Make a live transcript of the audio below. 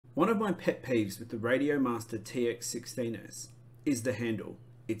One of my pet peeves with the Radiomaster TX16S is the handle.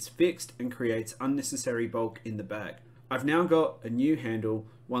 It's fixed and creates unnecessary bulk in the bag. I've now got a new handle,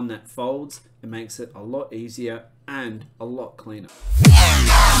 one that folds and makes it a lot easier and a lot cleaner.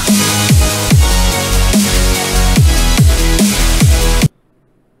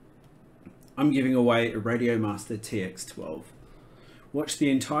 I'm giving away a Radiomaster TX12. Watch the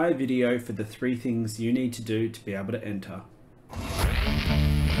entire video for the 3 things you need to do to be able to enter.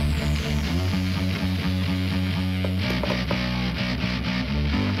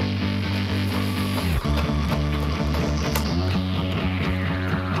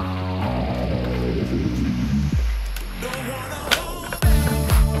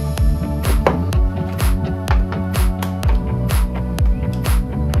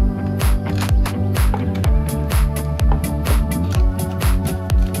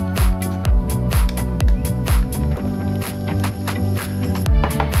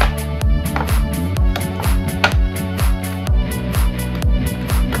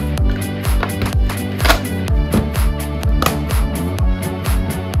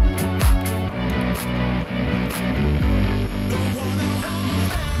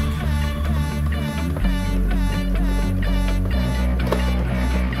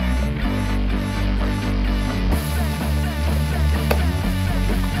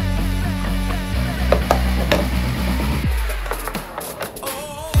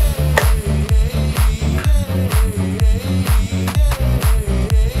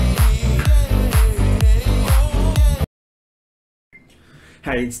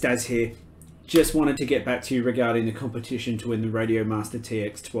 Hey, it's Daz here. Just wanted to get back to you regarding the competition to win the Radiomaster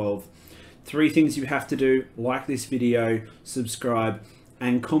TX12. 3 things you have to do: like this video, subscribe,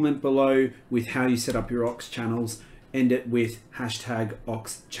 and comment below with how you set up your Aux Channels. End it with hashtag Aux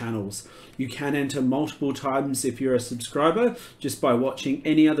Channels. You can enter multiple times if you're a subscriber just by watching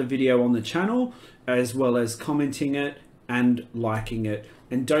any other video on the channel, as well as commenting it and liking it.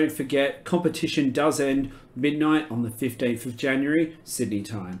 And don't forget, competition does end midnight on the 15th of January, Sydney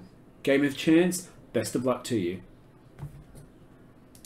time. Game of chance, best of luck to you.